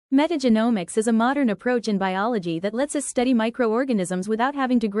Metagenomics is a modern approach in biology that lets us study microorganisms without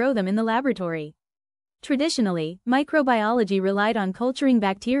having to grow them in the laboratory. Traditionally, microbiology relied on culturing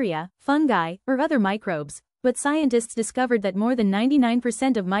bacteria, fungi, or other microbes, but scientists discovered that more than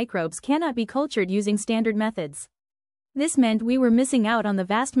 99% of microbes cannot be cultured using standard methods. This meant we were missing out on the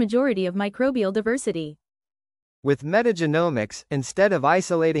vast majority of microbial diversity. With metagenomics, instead of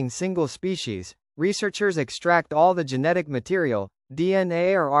isolating single species, researchers extract all the genetic material,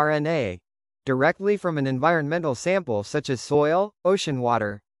 DNA or RNA, directly from an environmental sample such as soil, ocean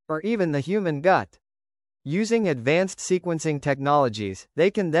water, or even the human gut. Using advanced sequencing technologies, they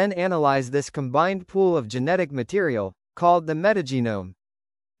can then analyze this combined pool of genetic material, called the metagenome.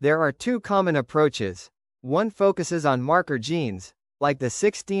 There are two common approaches. One focuses on marker genes, like the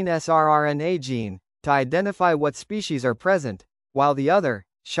 16S-rRNA gene, to identify what species are present, while the other,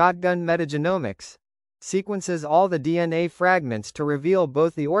 shotgun metagenomics, sequences all the DNA fragments to reveal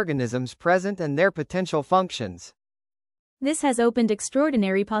both the organisms present and their potential functions. This has opened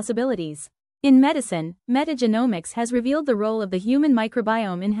extraordinary possibilities. In medicine, metagenomics has revealed the role of the human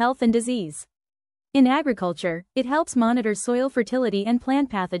microbiome in health and disease. In agriculture, it helps monitor soil fertility and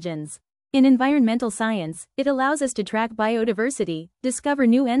plant pathogens. In environmental science, it allows us to track biodiversity, discover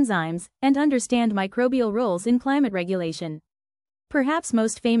new enzymes, and understand microbial roles in climate regulation. Perhaps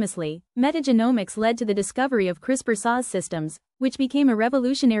most famously, metagenomics led to the discovery of CRISPR-Cas systems, which became a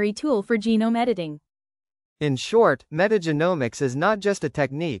revolutionary tool for genome editing. In short, metagenomics is not just a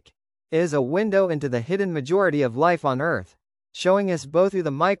technique, it is a window into the hidden majority of life on Earth, showing us both who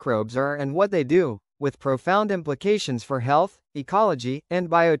the microbes are and what they do, with profound implications for health, ecology, and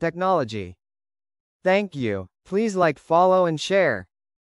biotechnology. Thank you. Please like, follow, and share.